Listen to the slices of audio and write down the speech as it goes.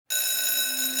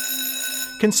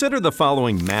Consider the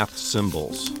following math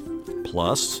symbols: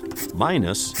 plus,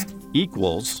 minus,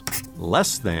 equals,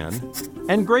 less than,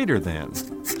 and greater than.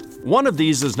 One of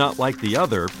these is not like the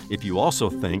other if you also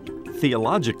think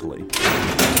theologically.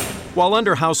 While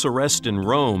under house arrest in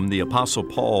Rome, the Apostle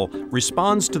Paul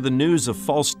responds to the news of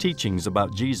false teachings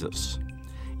about Jesus.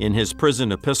 In his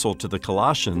prison epistle to the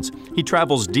Colossians, he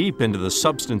travels deep into the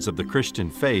substance of the Christian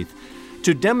faith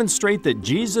to demonstrate that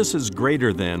Jesus is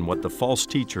greater than what the false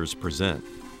teachers present,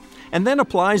 and then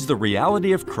applies the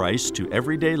reality of Christ to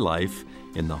everyday life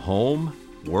in the home,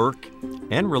 work,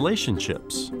 and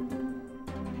relationships.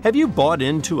 Have you bought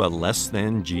into a less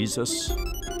than Jesus?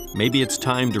 Maybe it's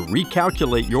time to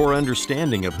recalculate your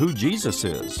understanding of who Jesus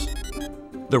is.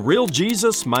 The real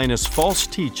Jesus minus false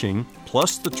teaching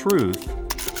plus the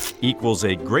truth equals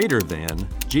a greater than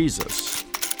Jesus.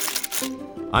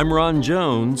 I'm Ron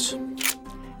Jones,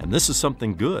 and this is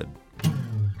Something Good.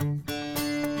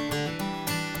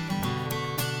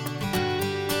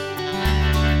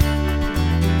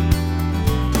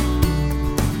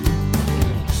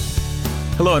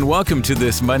 Hello and welcome to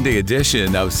this Monday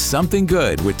edition of Something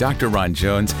Good with Dr. Ron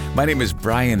Jones. My name is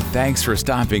Brian. Thanks for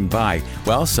stopping by.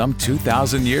 Well, some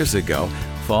 2,000 years ago,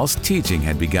 false teaching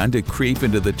had begun to creep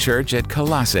into the church at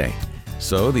Colossae.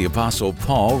 So the Apostle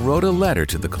Paul wrote a letter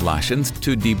to the Colossians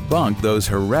to debunk those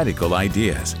heretical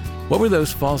ideas. What were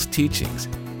those false teachings?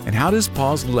 And how does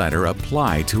Paul's letter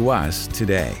apply to us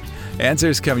today?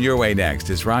 Answers come your way next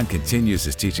as Ron continues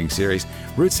his teaching series,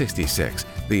 Route 66,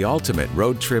 the ultimate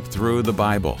road trip through the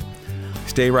Bible.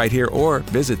 Stay right here or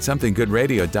visit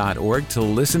somethinggoodradio.org to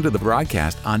listen to the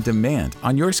broadcast on demand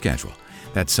on your schedule.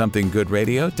 That's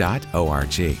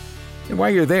somethinggoodradio.org. And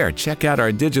while you're there, check out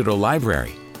our digital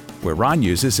library, where Ron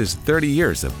uses his 30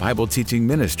 years of Bible teaching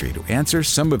ministry to answer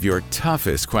some of your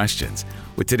toughest questions.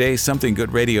 With today's Something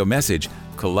Good Radio message,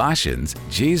 Colossians,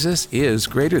 Jesus is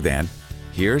greater than.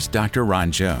 Here's Dr.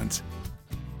 Ron Jones.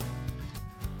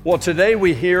 Well, today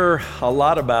we hear a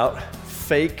lot about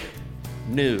fake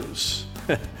news.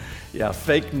 Yeah,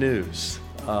 fake news.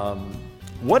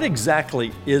 What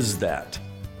exactly is that?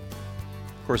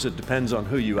 Of course, it depends on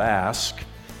who you ask.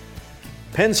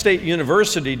 Penn State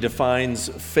University defines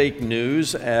fake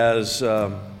news as,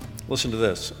 listen to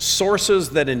this,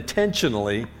 sources that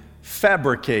intentionally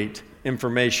fabricate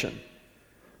information,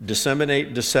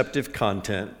 disseminate deceptive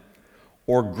content,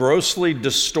 or grossly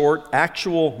distort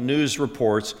actual news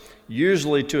reports,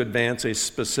 usually to advance a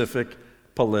specific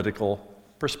political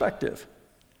perspective.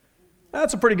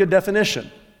 That's a pretty good definition,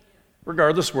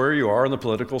 regardless where you are on the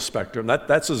political spectrum.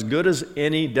 That's as good as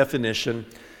any definition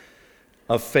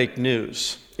of fake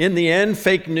news. In the end,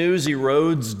 fake news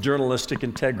erodes journalistic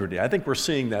integrity. I think we're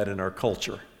seeing that in our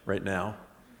culture right now.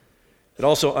 It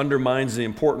also undermines the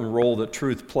important role that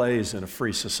truth plays in a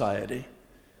free society.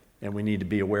 And we need to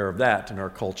be aware of that in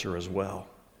our culture as well.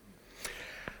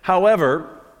 However,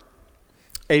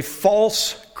 a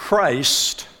false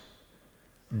Christ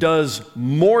does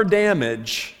more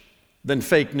damage than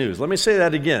fake news. Let me say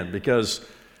that again, because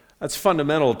that's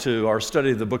fundamental to our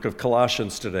study of the book of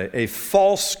Colossians today. A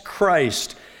false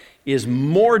Christ is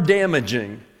more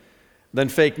damaging than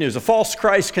fake news. A false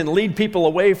Christ can lead people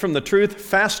away from the truth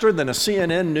faster than a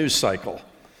CNN news cycle,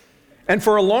 and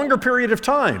for a longer period of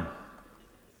time,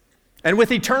 and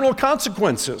with eternal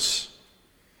consequences.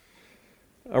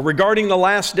 Regarding the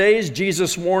last days,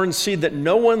 Jesus warns, "See that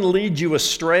no one leads you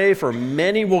astray, for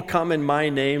many will come in my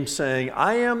name, saying,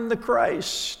 'I am the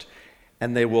Christ,'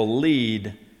 and they will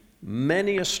lead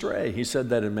many astray." He said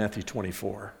that in Matthew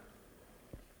 24.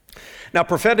 Now,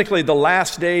 prophetically, the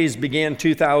last days began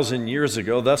 2,000 years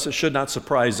ago. Thus, it should not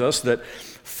surprise us that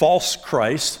false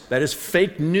Christ, that is,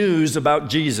 fake news about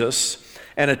Jesus,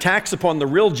 and attacks upon the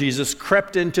real Jesus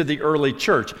crept into the early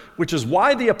church, which is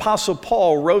why the Apostle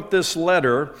Paul wrote this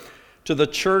letter to the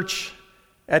church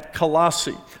at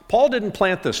Colossae. Paul didn't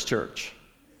plant this church.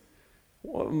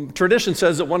 Tradition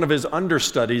says that one of his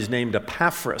understudies named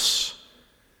Epaphras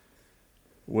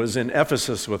was in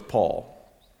Ephesus with Paul.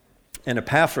 And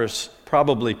Epaphras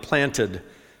probably planted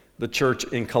the church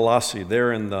in Colossae,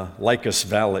 there in the Lycus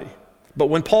Valley. But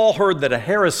when Paul heard that a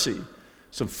heresy,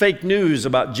 some fake news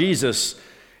about Jesus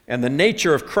and the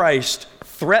nature of Christ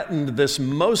threatened this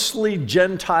mostly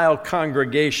Gentile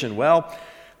congregation, well,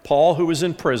 Paul, who was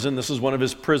in prison, this is one of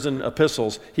his prison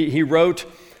epistles, he wrote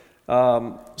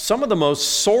some of the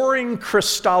most soaring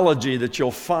Christology that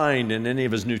you'll find in any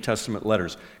of his New Testament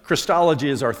letters. Christology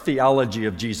is our theology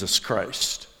of Jesus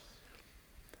Christ.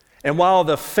 And while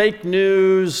the fake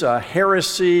news,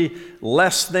 heresy,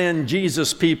 less than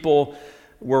Jesus people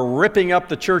were ripping up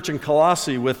the church in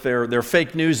Colossae with their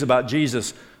fake news about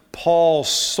Jesus, Paul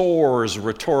soars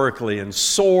rhetorically and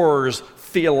soars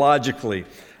theologically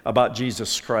about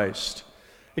Jesus Christ.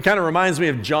 It kind of reminds me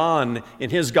of John in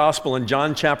his gospel in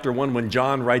John chapter 1 when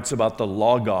John writes about the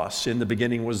Logos. In the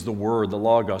beginning was the Word, the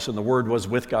Logos, and the Word was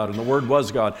with God, and the Word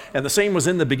was God. And the same was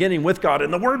in the beginning with God,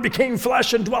 and the Word became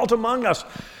flesh and dwelt among us.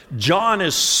 John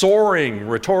is soaring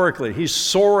rhetorically. He's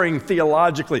soaring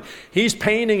theologically. He's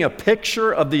painting a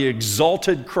picture of the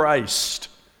exalted Christ.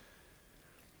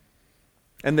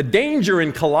 And the danger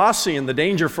in Colossae and the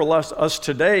danger for us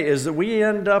today is that we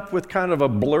end up with kind of a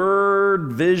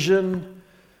blurred vision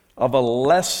of a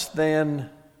less than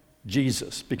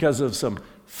Jesus because of some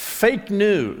fake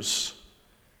news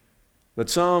that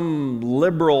some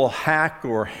liberal hack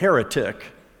or heretic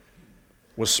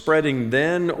was spreading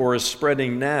then or is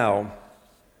spreading now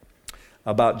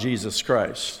about Jesus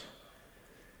Christ.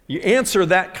 You answer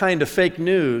that kind of fake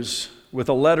news with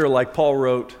a letter like Paul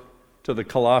wrote to the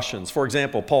Colossians. For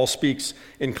example, Paul speaks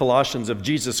in Colossians of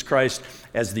Jesus Christ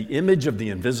as the image of the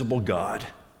invisible God.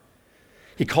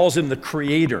 He calls him the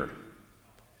creator,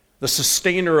 the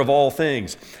sustainer of all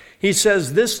things. He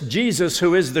says this Jesus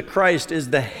who is the Christ is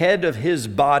the head of his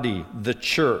body, the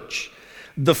church,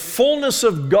 the fullness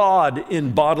of God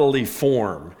in bodily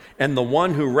form, and the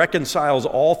one who reconciles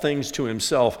all things to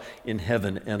himself in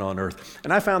heaven and on earth.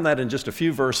 And I found that in just a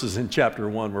few verses in chapter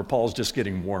 1 where Paul's just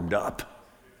getting warmed up.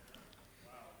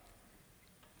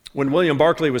 When William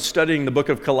Barclay was studying the book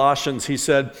of Colossians, he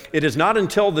said, "It is not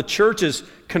until the church is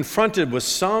confronted with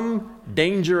some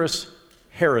dangerous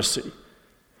heresy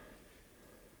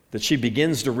that she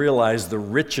begins to realize the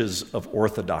riches of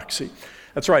orthodoxy."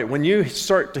 That's right, when you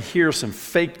start to hear some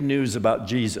fake news about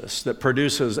Jesus that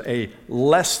produces a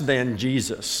less than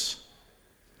Jesus,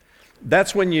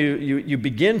 that's when you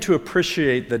begin to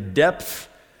appreciate the depth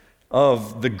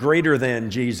of the greater than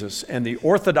Jesus and the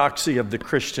orthodoxy of the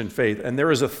Christian faith. And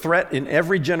there is a threat in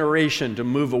every generation to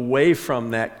move away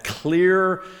from that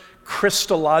clear,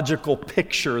 Christological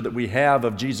picture that we have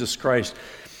of Jesus Christ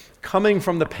coming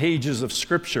from the pages of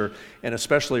Scripture and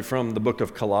especially from the book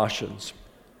of Colossians.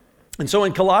 And so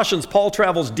in Colossians, Paul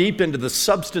travels deep into the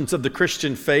substance of the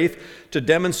Christian faith to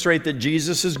demonstrate that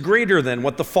Jesus is greater than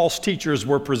what the false teachers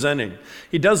were presenting.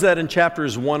 He does that in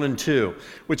chapters 1 and 2,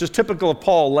 which is typical of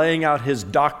Paul laying out his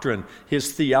doctrine,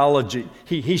 his theology.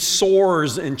 He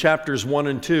soars in chapters 1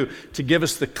 and 2 to give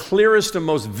us the clearest and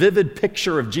most vivid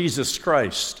picture of Jesus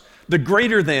Christ, the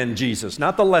greater than Jesus,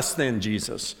 not the less than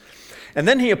Jesus. And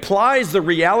then he applies the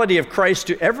reality of Christ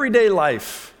to everyday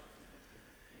life,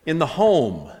 in the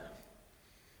home,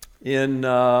 in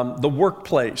the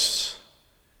workplace,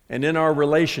 and in our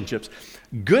relationships.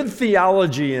 Good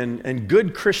theology and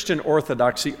good Christian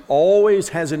orthodoxy always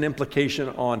has an implication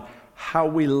on how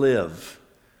we live.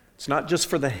 It's not just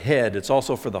for the head, it's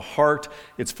also for the heart,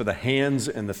 it's for the hands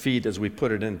and the feet as we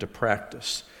put it into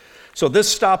practice. So this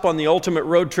stop on the ultimate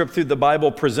road trip through the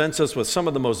Bible presents us with some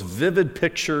of the most vivid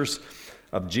pictures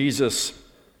of Jesus,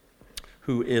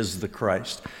 who is the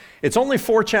Christ. It's only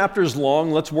 4 chapters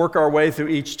long. Let's work our way through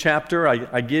each chapter.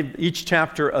 I give each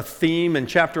chapter a theme, and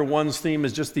chapter 1's theme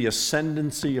is just the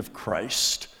ascendancy of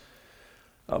Christ.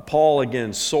 Paul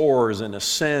again soars and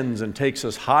ascends and takes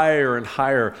us higher and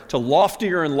higher to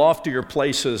loftier and loftier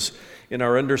places in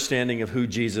our understanding of who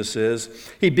Jesus is.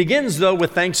 He begins, though,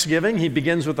 with thanksgiving. He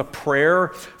begins with a prayer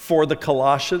for the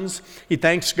Colossians. He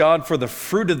thanks God for the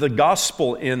fruit of the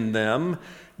gospel in them,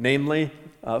 namely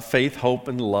faith, hope,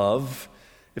 and love.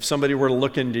 If somebody were to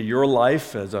look into your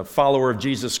life as a follower of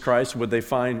Jesus Christ, would they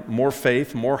find more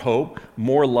faith, more hope,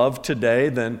 more love today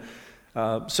than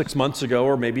 6 months ago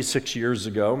or maybe 6 years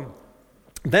ago?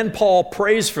 Then Paul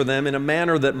prays for them in a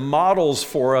manner that models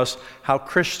for us how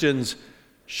Christians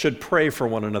should pray for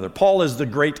one another. Paul is the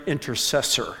great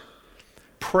intercessor,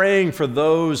 praying for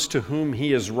those to whom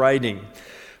he is writing.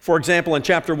 For example, in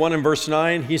chapter 1 and verse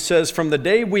 9, he says, "From the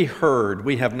day we heard,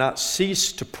 we have not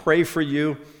ceased to pray for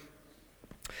you,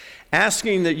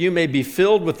 asking that you may be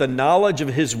filled with the knowledge of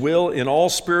his will in all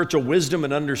spiritual wisdom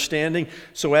and understanding,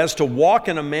 so as to walk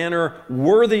in a manner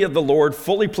worthy of the Lord,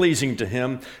 fully pleasing to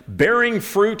him, bearing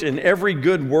fruit in every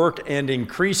good work and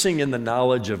increasing in the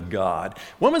knowledge of God."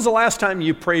 When was the last time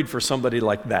you prayed for somebody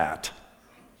like that?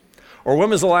 Or when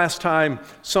was the last time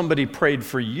somebody prayed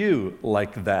for you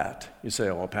like that? You say,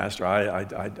 "Oh, Pastor,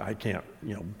 I can't,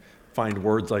 find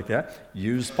words like that."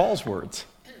 Use Paul's words.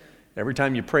 Every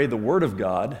time you pray the word of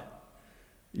God,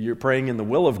 you're praying in the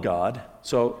will of God,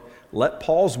 so let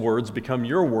Paul's words become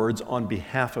your words on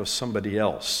behalf of somebody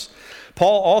else.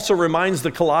 Paul also reminds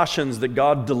the Colossians that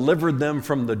God delivered them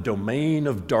from the domain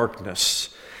of darkness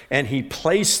and he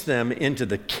placed them into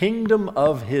the kingdom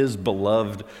of his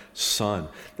beloved Son.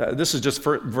 This is just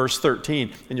verse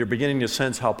 13, and you're beginning to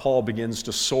sense how Paul begins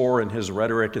to soar in his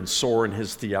rhetoric and soar in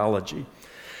his theology.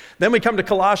 Then we come to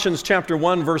Colossians chapter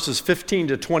 1, verses 15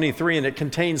 to 23, and it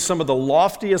contains some of the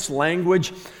loftiest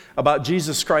language about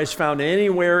Jesus Christ found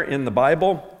anywhere in the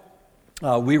Bible.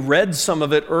 We read some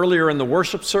of it earlier in the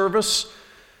worship service,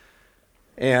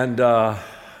 and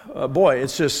boy,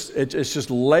 it's just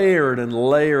layered and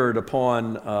layered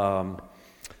upon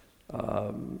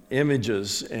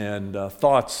images and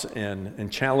thoughts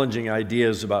and challenging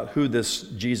ideas about who this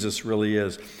Jesus really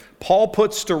is. Paul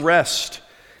puts to rest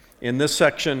in this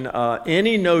section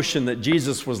any notion that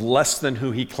Jesus was less than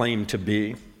who he claimed to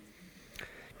be.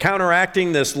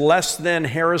 Counteracting this less than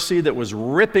heresy that was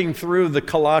ripping through the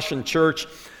Colossian church,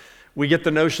 we get the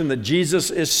notion that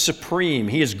Jesus is supreme.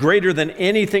 He is greater than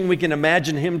anything we can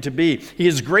imagine him to be. He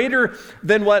is greater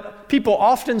than what people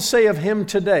often say of him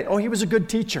today. Oh, he was a good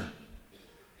teacher.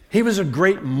 He was a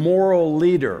great moral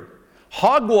leader.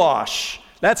 Hogwash.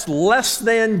 That's less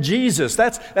than Jesus.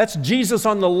 That's Jesus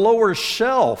on the lower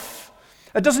shelf.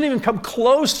 It doesn't even come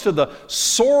close to the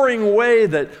soaring way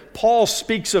that Paul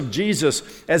speaks of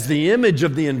Jesus as the image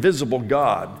of the invisible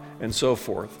God and so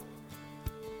forth.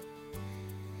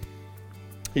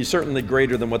 He's certainly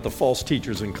greater than what the false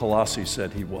teachers in Colossae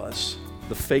said he was,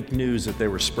 the fake news that they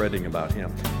were spreading about him.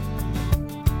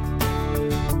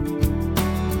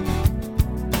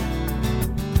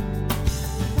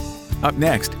 Up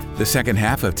next, the second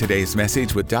half of today's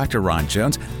message with Dr. Ron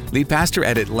Jones, lead pastor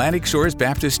at Atlantic Shores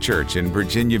Baptist Church in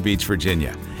Virginia Beach,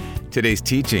 Virginia. Today's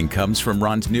teaching comes from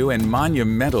Ron's new and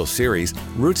monumental series,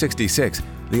 Route 66,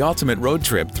 the ultimate road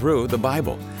trip through the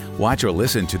Bible. Watch or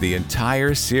listen to the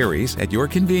entire series at your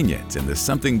convenience in the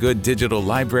Something Good digital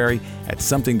library at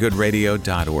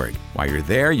somethinggoodradio.org. While you're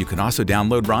there, you can also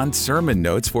download Ron's sermon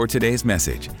notes for today's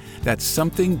message. That's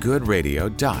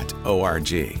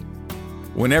somethinggoodradio.org.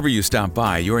 Whenever you stop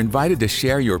by, you're invited to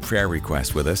share your prayer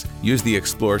request with us. Use the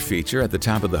Explore feature at the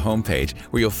top of the homepage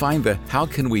where you'll find the How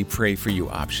Can We Pray For You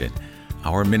option.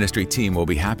 Our ministry team will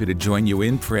be happy to join you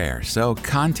in prayer, so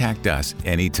contact us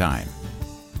anytime.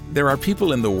 There are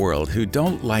people in the world who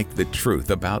don't like the truth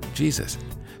about Jesus,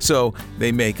 so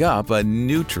they make up a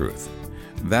new truth.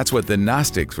 That's what the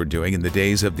Gnostics were doing in the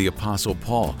days of the Apostle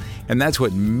Paul, and that's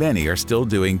what many are still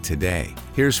doing today.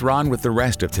 Here's Ron with the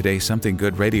rest of today's Something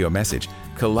Good radio message,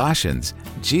 Colossians,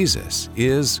 Jesus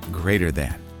is greater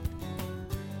than.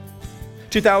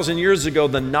 2,000 years ago,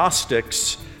 the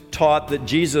Gnostics taught that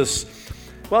Jesus,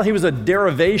 well, he was a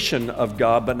derivation of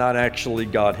God, but not actually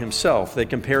God himself. They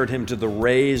compared him to the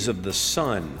rays of the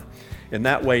sun. In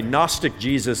that way, Gnostic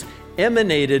Jesus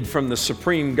emanated from the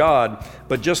supreme God,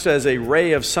 but just as a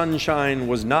ray of sunshine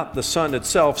was not the sun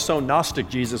itself, so Gnostic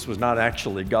Jesus was not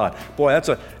actually God. Boy, that's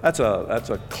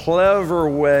a clever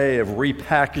way of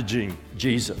repackaging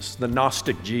Jesus, the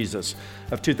Gnostic Jesus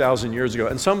of 2,000 years ago.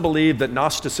 And some believe that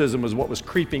Gnosticism was what was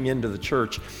creeping into the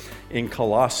church in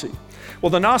Colossae. Well,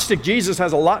 the Gnostic Jesus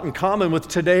has a lot in common with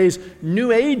today's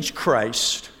New Age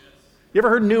Christ. You ever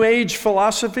heard New Age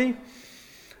philosophy?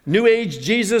 New Age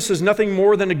Jesus is nothing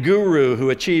more than a guru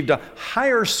who achieved a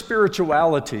higher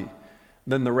spirituality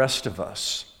than the rest of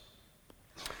us.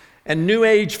 And New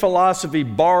Age philosophy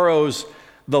borrows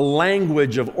the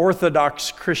language of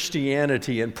Orthodox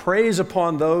Christianity and preys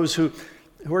upon those who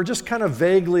are just kind of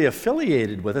vaguely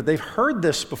affiliated with it. They've heard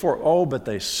this before, but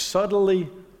they subtly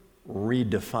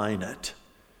redefine it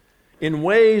in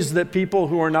ways that people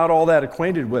who are not all that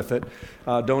acquainted with it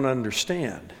don't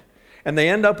understand. And they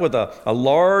end up with a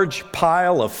large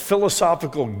pile of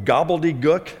philosophical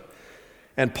gobbledygook.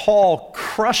 And Paul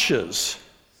crushes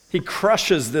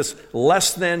this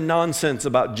less than nonsense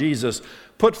about Jesus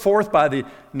put forth by the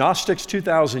Gnostics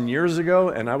 2,000 years ago,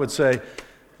 and I would say,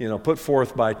 put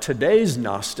forth by today's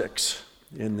Gnostics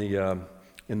in the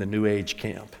New Age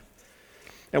camp.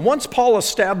 And once Paul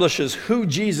establishes who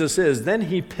Jesus is, then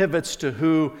he pivots to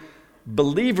who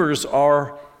believers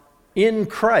are in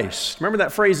Christ. Remember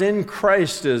that phrase, in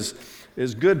Christ, is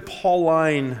good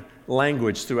Pauline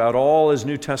language throughout all his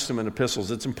New Testament epistles.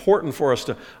 It's important for us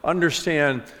to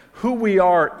understand who we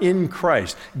are in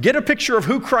Christ. Get a picture of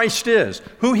who Christ is,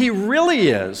 who he really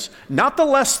is, not the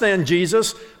less than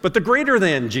Jesus, but the greater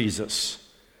than Jesus.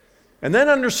 And then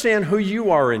understand who you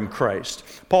are in Christ.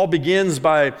 Paul begins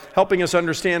by helping us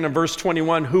understand in verse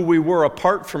 21 who we were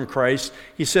apart from Christ.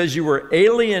 He says you were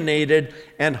alienated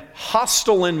and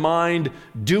hostile in mind,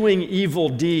 doing evil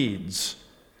deeds.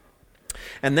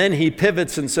 And then he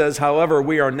pivots and says, however,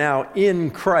 we are now in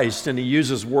Christ. And he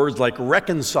uses words like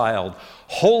reconciled,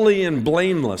 holy and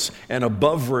blameless, and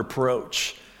above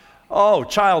reproach. Oh,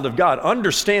 child of God,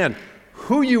 understand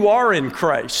who you are in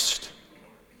Christ.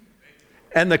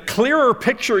 And the clearer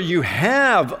picture you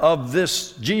have of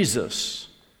this Jesus,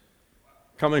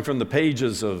 coming from the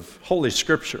pages of Holy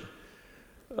Scripture,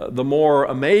 the more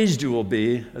amazed you will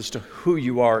be as to who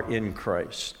you are in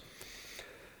Christ.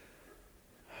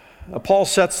 Paul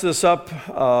sets this up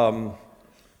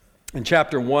in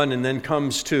chapter 1 and then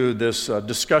comes to this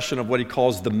discussion of what he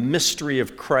calls the mystery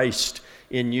of Christ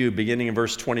in you, beginning in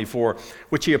verse 24,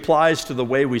 which he applies to the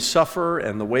way we suffer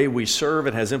and the way we serve.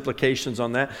 It has implications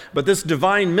on that. But this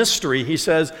divine mystery, he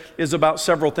says, is about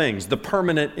several things: the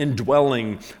permanent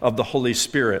indwelling of the Holy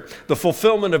Spirit, the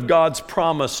fulfillment of God's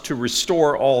promise to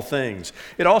restore all things.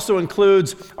 It also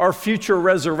includes our future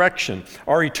resurrection,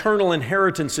 our eternal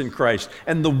inheritance in Christ,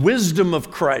 and the wisdom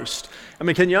of Christ. I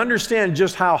mean, can you understand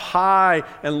just how high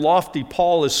and lofty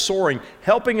Paul is soaring,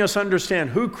 helping us understand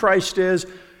who Christ is,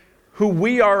 who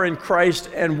we are in Christ,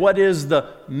 and what is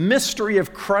the mystery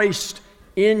of Christ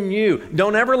in you.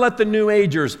 Don't ever let the New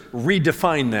Agers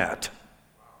redefine that.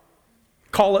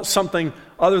 Call it something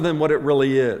other than what it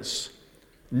really is.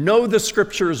 Know the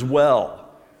Scriptures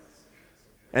well,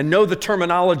 and know the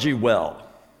terminology well,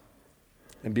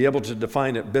 and be able to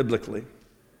define it biblically.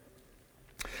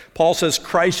 Paul says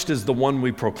Christ is the one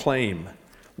we proclaim.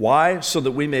 Why? So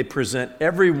that we may present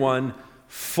everyone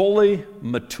fully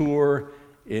mature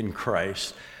in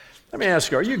Christ. Let me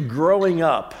ask you, are you growing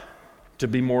up to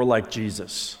be more like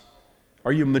Jesus?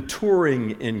 Are you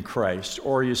maturing in Christ,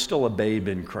 or are you still a babe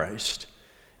in Christ,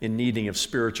 in needing of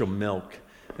spiritual milk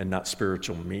and not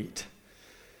spiritual meat?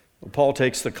 Well, Paul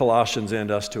takes the Colossians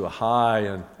and us to a high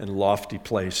and lofty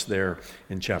place there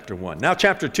in chapter 1. Now,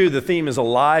 chapter 2, the theme is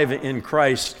alive in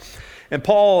Christ. And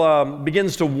Paul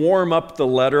begins to warm up the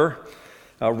letter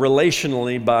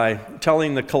relationally by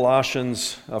telling the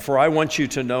Colossians, for I want you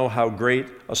to know how great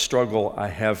a struggle I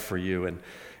have for you.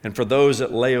 And for those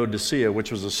at Laodicea, which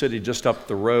was a city just up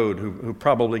the road, who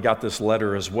probably got this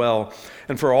letter as well.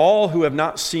 And for all who have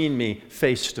not seen me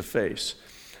face to face.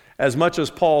 As much as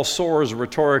Paul soars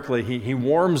rhetorically, he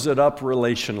warms it up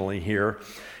relationally here.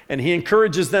 And he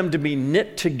encourages them to be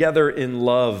knit together in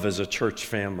love as a church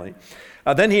family.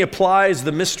 Then he applies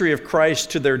the mystery of Christ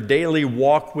to their daily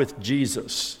walk with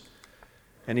Jesus.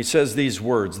 And he says these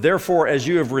words: therefore, as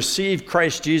you have received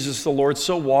Christ Jesus the Lord,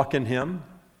 so walk in him,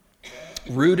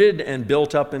 rooted and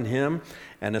built up in him,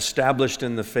 and established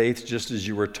in the faith, just as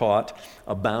you were taught,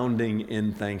 abounding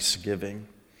in thanksgiving.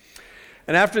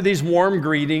 And after these warm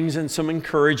greetings and some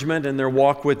encouragement in their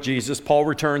walk with Jesus, Paul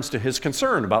returns to his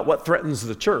concern about what threatens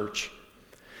the church.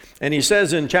 And he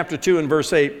says in chapter 2 and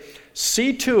verse 8,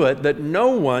 see to it that no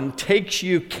one takes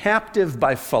you captive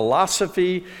by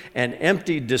philosophy and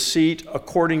empty deceit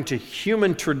according to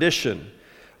human tradition,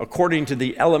 according to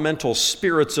the elemental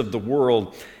spirits of the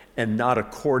world, and not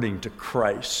according to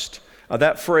Christ.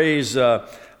 That phrase,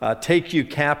 take you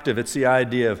captive, it's the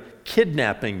idea of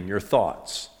kidnapping your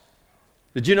thoughts.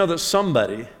 Did you know that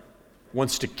somebody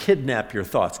wants to kidnap your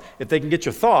thoughts? If they can get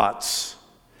your thoughts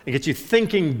and get you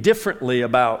thinking differently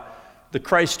about the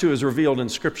Christ who is revealed in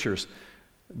Scriptures,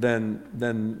 then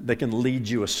they can lead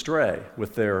you astray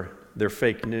with their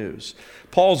fake news.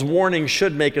 Paul's warning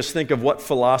should make us think of what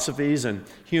philosophies and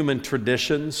human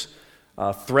traditions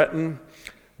threaten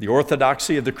the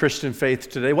orthodoxy of the Christian faith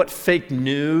today. What fake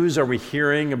news are we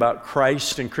hearing about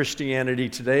Christ and Christianity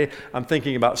today? I'm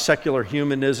thinking about secular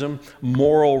humanism,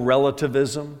 moral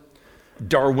relativism,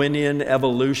 Darwinian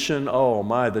evolution. Oh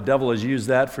my, the devil has used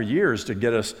that for years to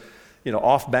get us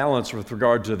off balance with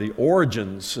regard to the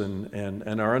origins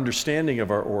and our understanding of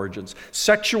our origins.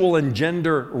 Sexual and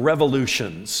gender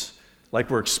revolutions, like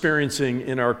we're experiencing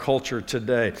in our culture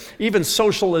today. Even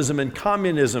socialism and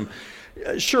communism,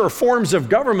 sure, forms of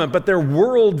government, but they're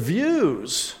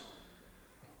worldviews.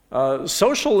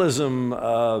 Socialism,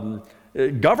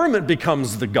 government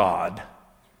becomes the God.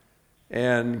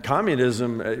 And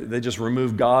communism, they just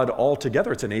remove God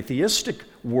altogether. It's an atheistic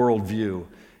worldview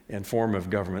and form of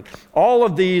government. All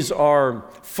of these are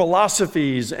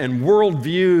philosophies and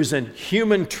worldviews and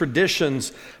human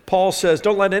traditions. Paul says,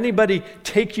 don't let anybody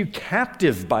take you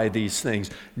captive by these things.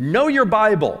 Know your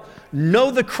Bible.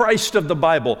 Know the Christ of the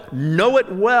Bible. Know it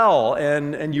well,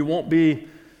 and you won't be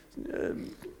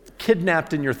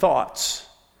kidnapped in your thoughts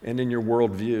and in your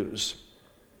worldviews.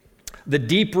 The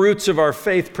deep roots of our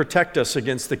faith protect us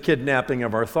against the kidnapping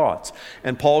of our thoughts.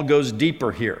 And Paul goes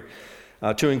deeper here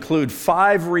to include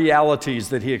 5 realities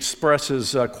that he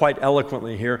expresses quite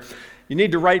eloquently here. You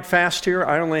need to write fast here.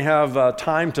 I only have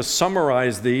time to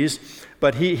summarize these,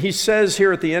 But he says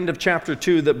here at the end of chapter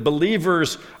 2 that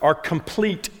believers are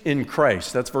complete in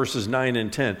Christ. That's verses 9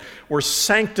 and 10. We're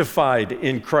sanctified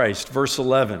in Christ, verse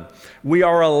 11. We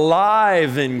are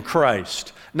alive in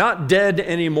Christ, not dead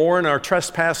anymore in our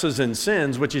trespasses and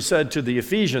sins, which he said to the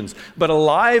Ephesians, but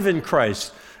alive in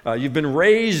Christ. You've been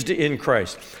raised in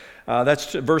Christ.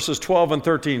 That's verses 12 and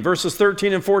 13. Verses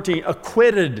 13 and 14,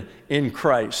 acquitted in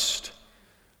Christ.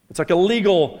 It's like a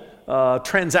legal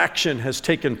transaction has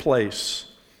taken place,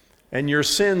 and your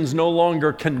sins no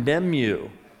longer condemn you,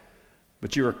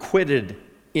 but you're acquitted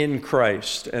in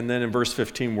Christ. And then in verse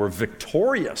 15, we're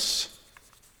victorious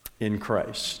in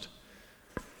Christ.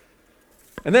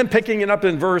 And then picking it up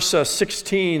in verse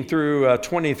 16 through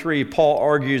 23, Paul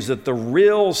argues that the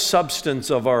real substance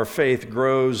of our faith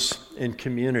grows in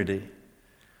community.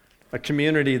 A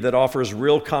community that offers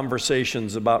real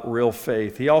conversations about real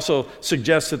faith. He also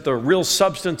suggests that the real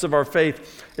substance of our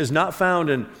faith is not found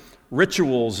in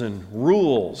rituals and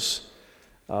rules,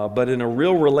 but in a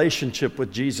real relationship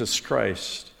with Jesus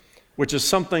Christ, which is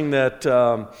something that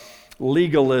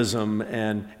legalism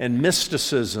and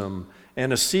mysticism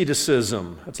and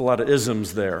asceticism, that's a lot of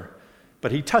isms there,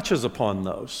 but he touches upon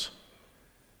those.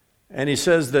 And he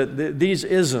says that these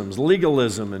isms,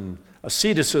 legalism and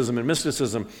asceticism and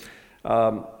mysticism,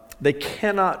 they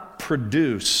cannot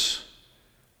produce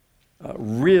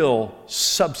real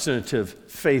substantive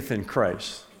faith in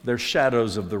Christ. They're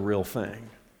shadows of the real thing.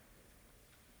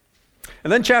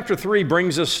 And then chapter 3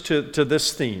 brings us to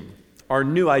this theme, our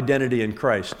new identity in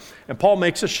Christ. And Paul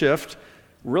makes a shift,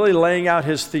 really laying out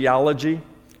his theology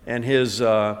and his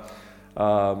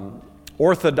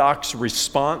orthodox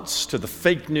response to the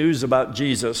fake news about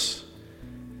Jesus,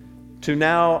 to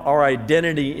now our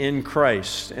identity in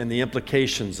Christ and the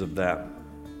implications of that.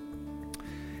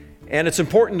 And it's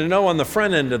important to know on the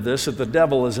front end of this that the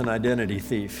devil is an identity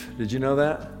thief. Did you know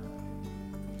that?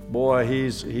 Boy,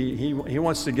 he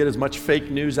wants to get as much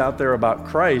fake news out there about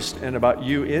Christ and about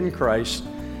you in Christ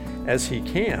as he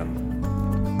can.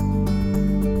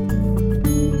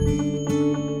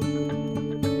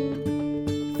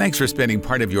 Thanks for spending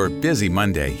part of your busy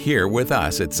Monday here with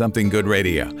us at Something Good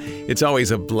Radio. It's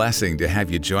always a blessing to have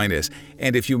you join us.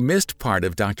 And if you missed part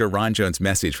of Dr. Ron Jones'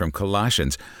 message from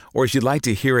Colossians, or if you'd like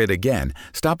to hear it again,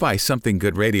 stop by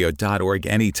somethinggoodradio.org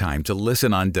anytime to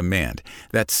listen on demand.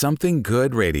 That's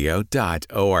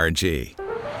somethinggoodradio.org.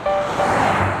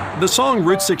 The song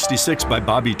Route 66 by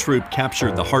Bobby Troup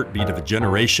captured the heartbeat of a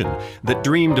generation that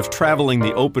dreamed of traveling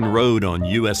the open road on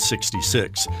US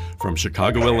 66 from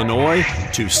Chicago, Illinois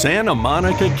to Santa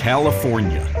Monica,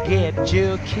 California. Get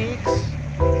your kicks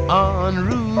on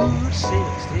Route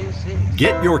 66.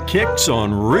 Get your kicks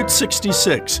on Route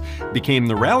 66 became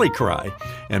the rally cry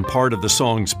and part of the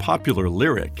song's popular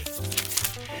lyric.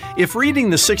 If reading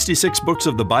the 66 books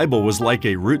of the Bible was like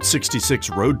a Route 66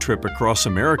 road trip across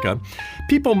America,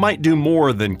 people might do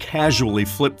more than casually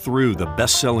flip through the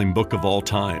best-selling book of all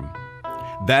time.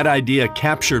 That idea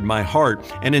captured my heart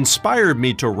and inspired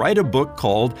me to write a book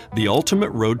called The Ultimate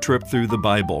Road Trip Through the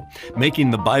Bible,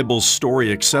 making the Bible's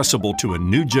story accessible to a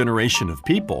new generation of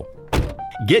people.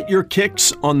 Get your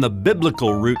kicks on the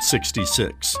biblical Route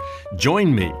 66.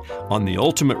 Join me on the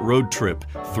ultimate road trip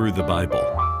through the Bible.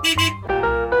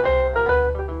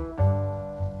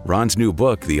 Ron's new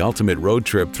book, The Ultimate Road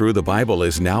Trip Through the Bible,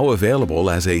 is now available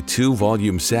as a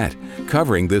 2-volume set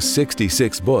covering the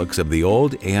 66 books of the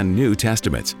Old and New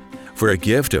Testaments. For a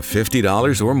gift of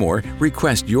 $50 or more,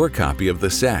 request your copy of the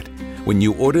set. When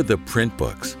you order the print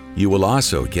books, you will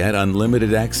also get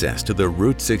unlimited access to the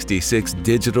Route 66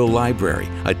 Digital Library,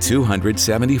 a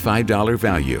 $275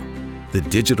 value. The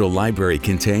digital library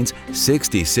contains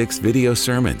 66 video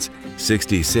sermons,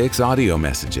 66 audio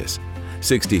messages,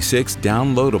 66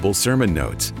 downloadable sermon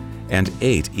notes, and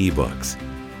 8 ebooks.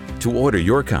 To order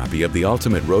your copy of The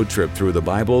Ultimate Road Trip Through the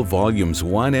Bible, Volumes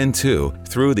 1 and 2,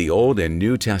 through the Old and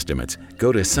New Testaments,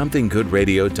 go to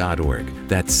somethinggoodradio.org.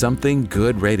 That's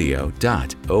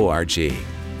somethinggoodradio.org.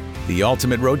 The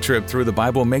Ultimate Road Trip Through the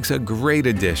Bible makes a great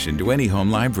addition to any home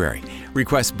library.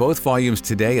 Request both volumes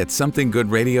today at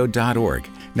somethinggoodradio.org.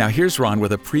 Now here's Ron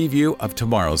with a preview of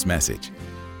tomorrow's message.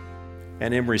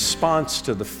 And in response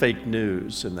to the fake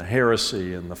news and the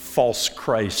heresy and the false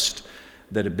Christ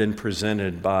that had been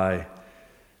presented by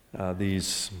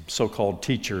these so-called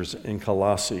teachers in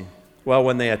Colossae, well,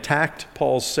 when they attacked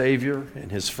Paul's Savior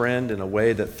and his friend in a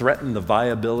way that threatened the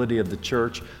viability of the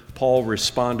church, Paul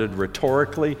responded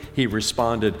rhetorically, he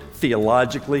responded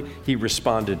theologically, he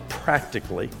responded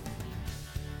practically.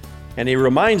 And he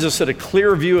reminds us that a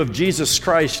clear view of Jesus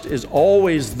Christ is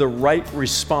always the right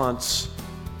response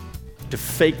to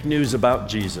fake news about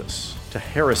Jesus, to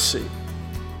heresy.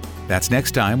 That's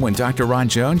next time when Dr. Ron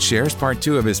Jones shares part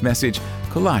 2 of his message,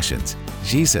 Colossians,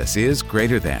 Jesus is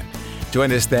greater than.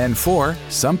 Join us then for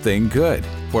Something Good.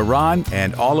 For Ron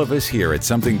and all of us here at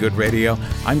Something Good Radio,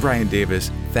 I'm Brian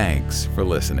Davis. Thanks for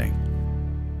listening.